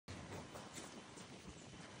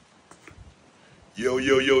Yo,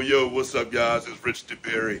 yo, yo, yo, what's up, guys? It's Rich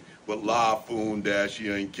DeBerry with Live Phone Dash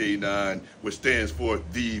here in K9, which stands for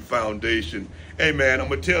The Foundation. Hey, man, I'm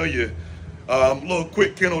going to tell you, little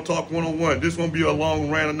quick Kennel Talk 101. This won't be a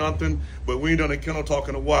long rant or nothing, but we ain't done a Kennel Talk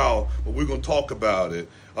in a while, but we're going to talk about it.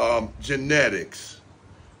 Genetics.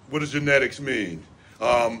 What does genetics mean?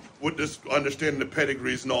 What does understanding the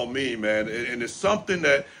pedigrees and all mean, man? And it's something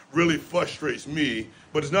that really frustrates me,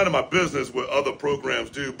 but it's none of my business what other programs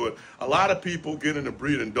do. But a lot of people get into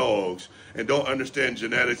breeding dogs and don't understand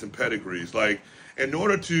genetics and pedigrees. Like, in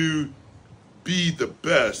order to be the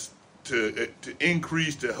best, to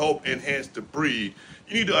increase, to help enhance the breed,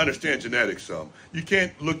 you need to understand genetics some. You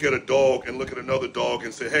can't look at a dog and look at another dog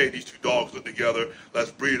and say, hey, these two dogs look together,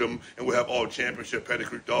 let's breed them, and we'll have all championship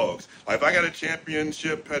pedigree dogs. Like, if I got a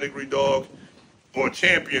championship pedigree dog or a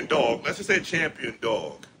champion dog, let's just say champion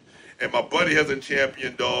dog, and my buddy has a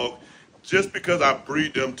champion dog, just because I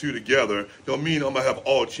breed them two together don't mean I'm going to have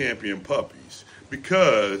all champion puppies,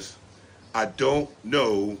 because I don't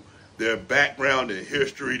know their background, their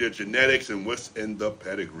history, their genetics, and what's in the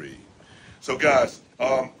pedigree. So, guys,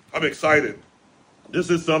 I'm excited. This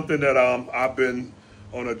is something that I've been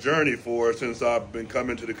on a journey for since I've been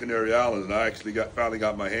coming to the Canary Islands, and I actually finally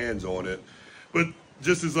got my hands on it. But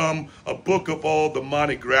this is a book of all the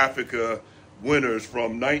Monte Graphica winners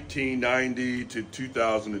from 1990 to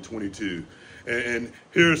 2022. And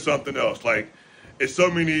here's something else. Like, it's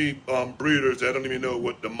so many breeders that don't even know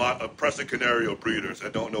what the Presa Canario breeders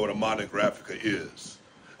that don't know what a Monte Graphica is.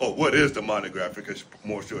 Oh, what is the Monte Graphica,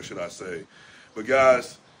 more sure should I say. But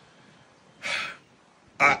guys,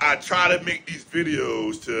 I try to make these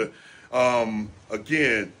videos to,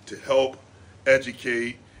 again, to help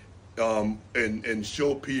educate and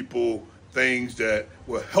show people things that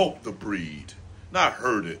will help the breed, not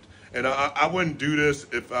hurt it. And I wouldn't do this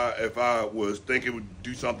if I was thinking it would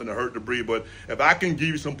do something to hurt the breed. But if I can give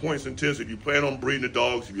you some points and tips, if you plan on breeding the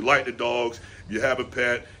dogs, if you like the dogs, if you have a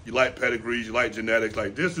pet, you like pedigrees, you like genetics,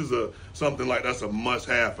 like this is something like that's a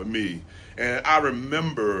must-have for me. And I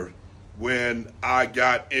remember when I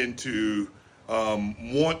got into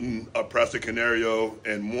wanting a Presa Canario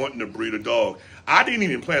and wanting to breed a dog. I didn't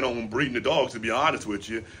even plan on breeding the dogs, to be honest with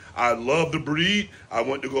you. I love the breed. I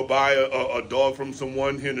went to go buy a dog from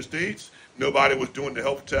someone here in the States. Nobody was doing the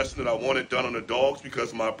health testing that I wanted done on the dogs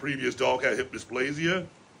because my previous dog had hip dysplasia,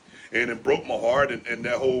 and it broke my heart, and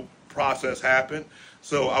that whole process happened.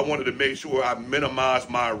 So I wanted to make sure I minimized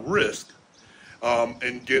my risk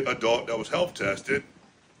and get a dog that was health tested.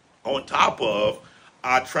 On top of,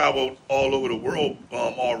 I traveled all over the world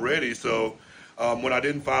already, so when I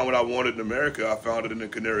didn't find what I wanted in America, I found it in the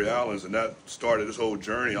Canary Islands, and that started this whole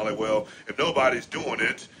journey. I'm like, well, if nobody's doing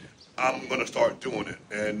it, I'm going to start doing it.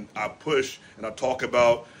 And I push and I talk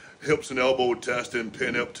about hips and elbow testing,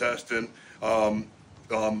 pin hip testing, OFA,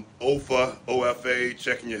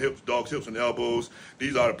 checking your hips, dog's hips and elbows.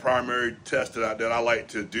 These are the primary tests that I like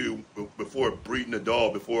to do before breeding a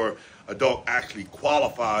dog, before a dog actually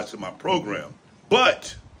qualifies to my program.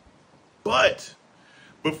 But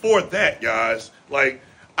before that, guys, like,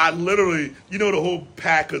 I literally, you know, the whole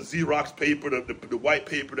pack of Xerox paper, the white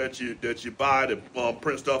paper that you buy to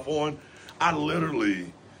print stuff on. I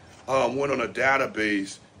literally went on a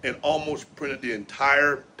database and almost printed the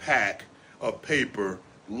entire pack of paper,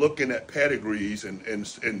 looking at pedigrees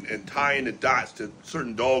and tying the dots to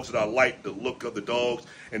certain dogs that I like, the look of the dogs,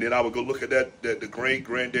 and then I would go look at the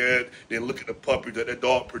granddad, then look at the puppy that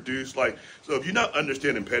dog produced. Like, so if you're not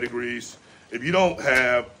understanding pedigrees, if you don't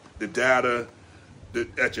have the data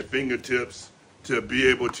at your fingertips to be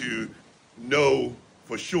able to know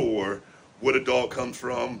for sure where the dog comes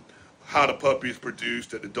from, how the puppy is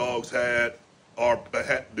produced, that the dogs had, or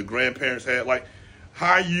the grandparents had, like,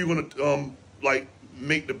 how are you going to like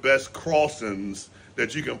make the best crossings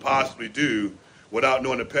that you can possibly do without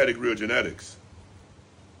knowing the pedigree or genetics?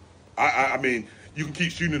 I mean, you can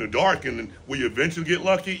keep shooting in the dark, and will you eventually get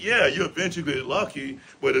lucky? Yeah, you eventually get lucky,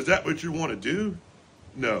 but is that what you want to do?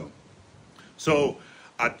 No. So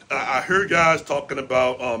I hear guys talking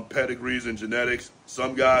about pedigrees and genetics.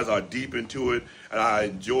 Some guys are deep into it, and I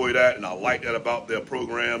enjoy that, and I like that about their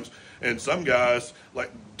programs. And some guys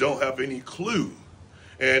like don't have any clue.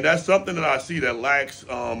 And that's something that I see that lacks,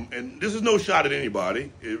 and this is no shot at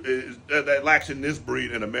anybody, that lacks in this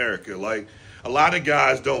breed in America. Like, a lot of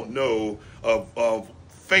guys don't know of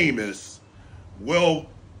famous,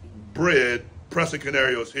 well-bred Presa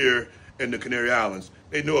Canarios here in the Canary Islands.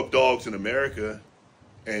 They know of dogs in America,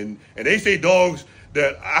 and they say dogs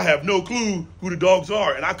that I have no clue who the dogs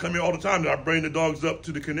are. And I come here all the time, and I bring the dogs up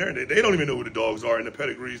to the Canary. They don't even know who the dogs are in the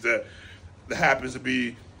pedigrees that happens to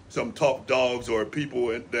be some top dogs or people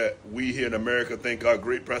that we here in America think are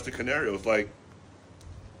great Presa Canarios. Like,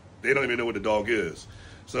 they don't even know what the dog is.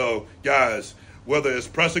 So, guys, whether it's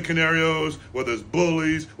Presa Canarios, whether it's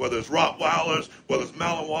bullies, whether it's Rottweilers, whether it's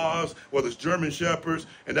Malinois, whether it's German Shepherds,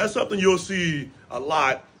 and that's something you'll see a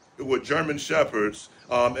lot with German Shepherds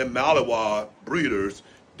and Malinois breeders.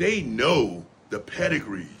 They know the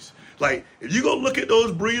pedigrees. Like, if you go look at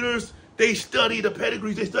those breeders, they study the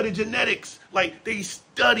pedigrees. They study genetics. Like, they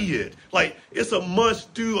study it. Like, it's a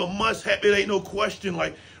must-do, a must-have. It ain't no question.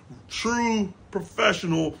 Like, true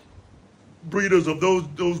professional breeders of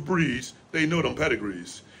those breeds, they know them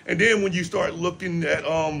pedigrees. And then when you start looking at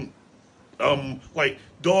like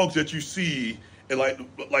dogs that you see and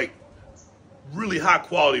like really high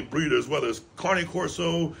quality breeders, whether it's Carne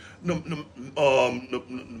Corso, the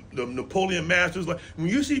Napoleon Masters, like when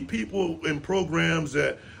you see people in programs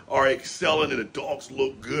that are excelling and the dogs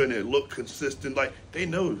look good and they look consistent, like they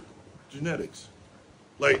know genetics.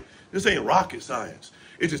 Like, this ain't rocket science.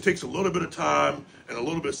 It just takes a little bit of time and a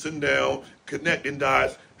little bit of sitting down, connecting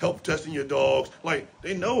dots, help testing your dogs. Like,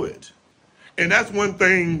 they know it. And that's one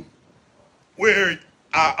thing where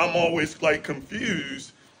I'm always like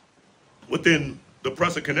confused within the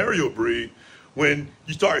Presa Canario breed when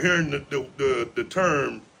you start hearing the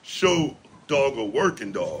term show dog or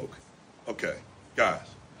working dog. Okay, guys,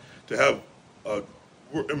 to have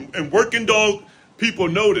and working dog, people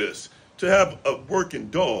know this. To have a working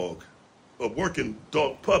dog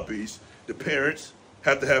puppies, the parents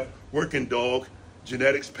have to have working dog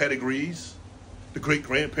genetics pedigrees. The great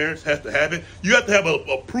grandparents have to have it. You have to have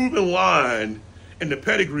a proven line in the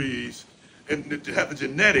pedigrees and to have the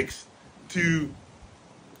genetics to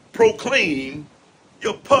proclaim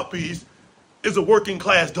your puppies is a working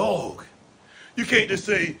class dog. You can't just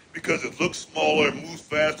say because it looks smaller and moves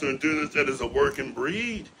faster and do this that is a working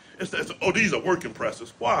breed. Oh, these are working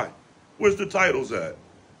Presas. Why? Where's the titles at?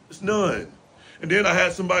 It's none. And then I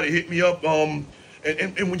had somebody hit me up, and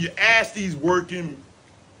when you ask these working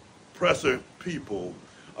Presa people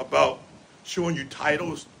about showing you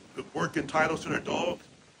titles, the working titles to their dog,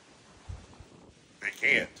 they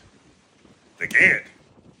can't. They can't.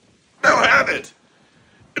 They don't have it.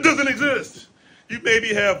 It doesn't exist. You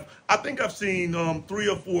maybe have, I think I've seen 3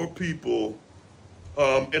 or 4 people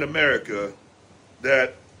in America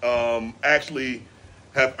that actually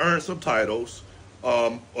have earned some titles,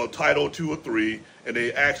 or title 2 or 3, and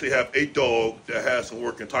they actually have a dog that has some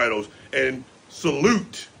working titles. And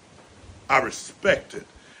salute, I respect it.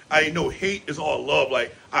 I ain't no hate, it's all love.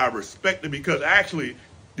 Like, I respect it because actually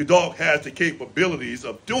the dog has the capabilities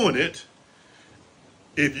of doing it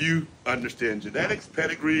if you understand genetics,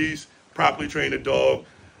 pedigrees, properly train a dog,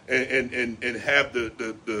 and have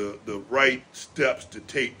the right steps to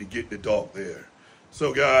take to get the dog there.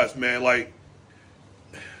 So guys, man, like,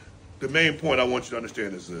 the main point I want you to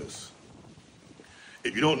understand is this.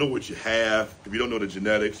 If you don't know what you have, if you don't know the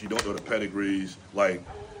genetics, you don't know the pedigrees, like,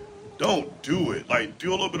 don't do it. Like, do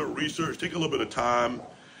a little bit of research, take a little bit of time.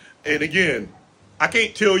 And again, I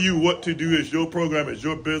can't tell you what to do. It's your program, it's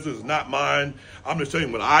your business, it's not mine. I'm just telling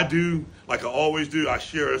you what I do, like I always do. I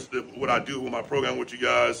share what I do with my program with you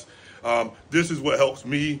guys. This is what helps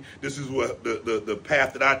me. This is what the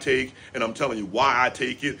path that I take, and I'm telling you why I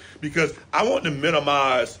take it, because I want to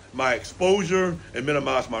minimize my exposure and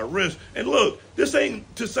minimize my risk. And look, this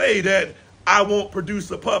ain't to say that I won't produce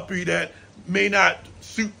a puppy that may not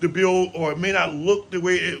suit the bill or may not look the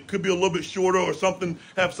way it could be, a little bit shorter or something,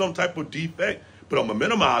 have some type of defect, but I'm gonna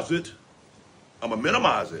minimize it. I'm gonna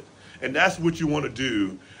minimize it. And that's what you want to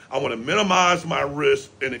do. I want to minimize my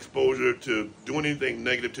risk and exposure to doing anything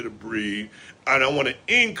negative to the breed. And I want to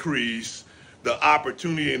increase the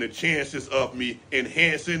opportunity and the chances of me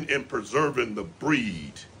enhancing and preserving the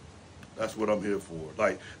breed. That's what I'm here for.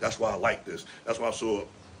 Like, that's why I like this. That's why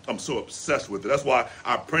I'm so obsessed with it. That's why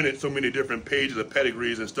I printed so many different pages of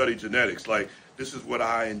pedigrees and studied genetics. Like, this is what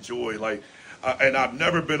I enjoy. Like, and I've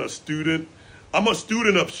never been a student. I'm a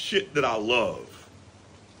student of shit that I love.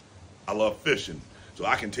 I love fishing, so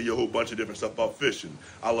I can tell you a whole bunch of different stuff about fishing.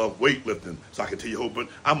 I love weightlifting, so I can tell you a whole bunch.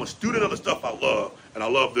 I'm a student of the stuff I love, and I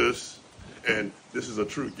love this, and this is a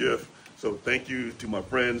true gift. So thank you to my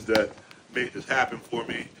friends that made this happen for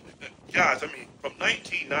me. Guys, I mean, from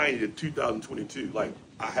 1990 to 2022, like,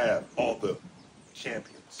 I have all the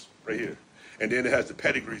champions right here. And then it has the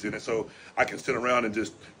pedigrees in it, so I can sit around and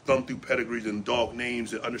just thumb through pedigrees and dog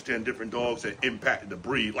names and understand different dogs that impacted the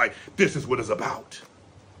breed. Like, this is what it's about.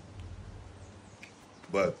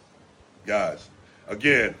 But, guys,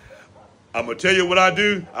 again, I'm going to tell you what I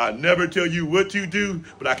do. I never tell you what to do,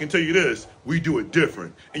 but I can tell you this. We do it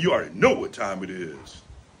different. And you already know what time it is.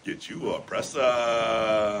 Get you a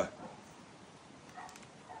Presa.